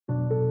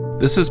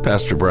This is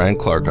Pastor Bryan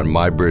Clark on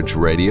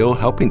mybridgeradio,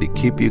 helping to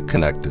keep you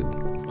connected.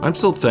 I'm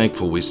so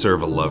thankful we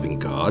serve a loving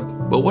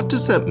God, but what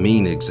does that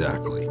mean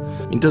exactly?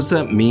 Does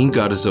that mean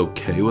God is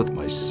okay with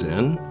my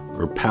sin,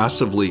 or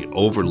passively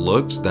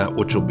overlooks that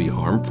which will be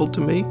harmful to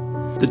me?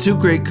 The two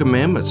great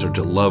commandments are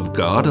to love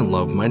God and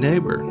love my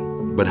neighbor.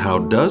 But how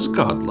does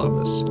God love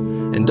us?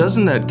 And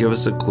doesn't that give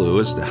us a clue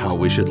as to how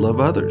we should love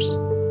others?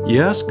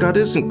 Yes, God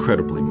is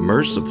incredibly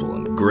merciful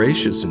and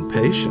gracious and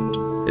patient.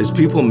 As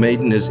people made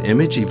in His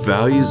image, He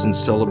values and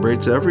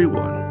celebrates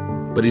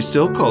everyone. But He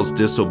still calls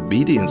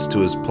disobedience to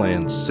His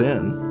plan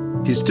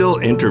sin. He still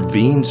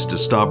intervenes to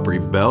stop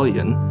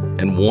rebellion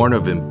and warn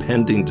of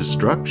impending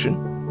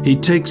destruction. He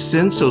takes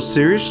sin so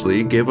seriously,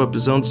 He gave up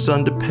His own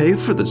Son to pay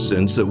for the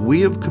sins that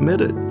we have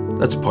committed.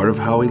 That's part of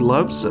how He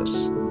loves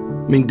us.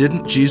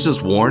 Didn't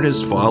Jesus warn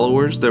His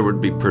followers there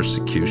would be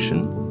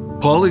persecution?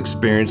 Paul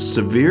experienced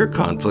severe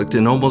conflict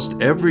in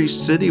almost every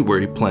city where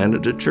he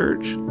planted a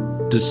church.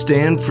 To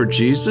stand for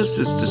Jesus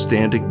is to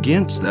stand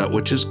against that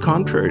which is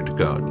contrary to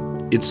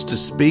God. It's to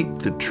speak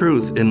the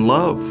truth in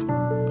love.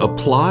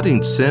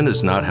 Applauding sin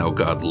is not how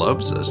God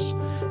loves us,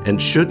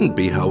 and shouldn't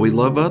be how we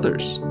love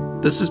others.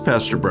 This is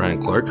Pastor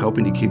Bryan Clark,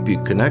 helping to keep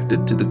you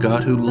connected to the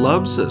God who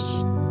loves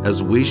us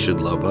as we should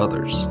love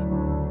others.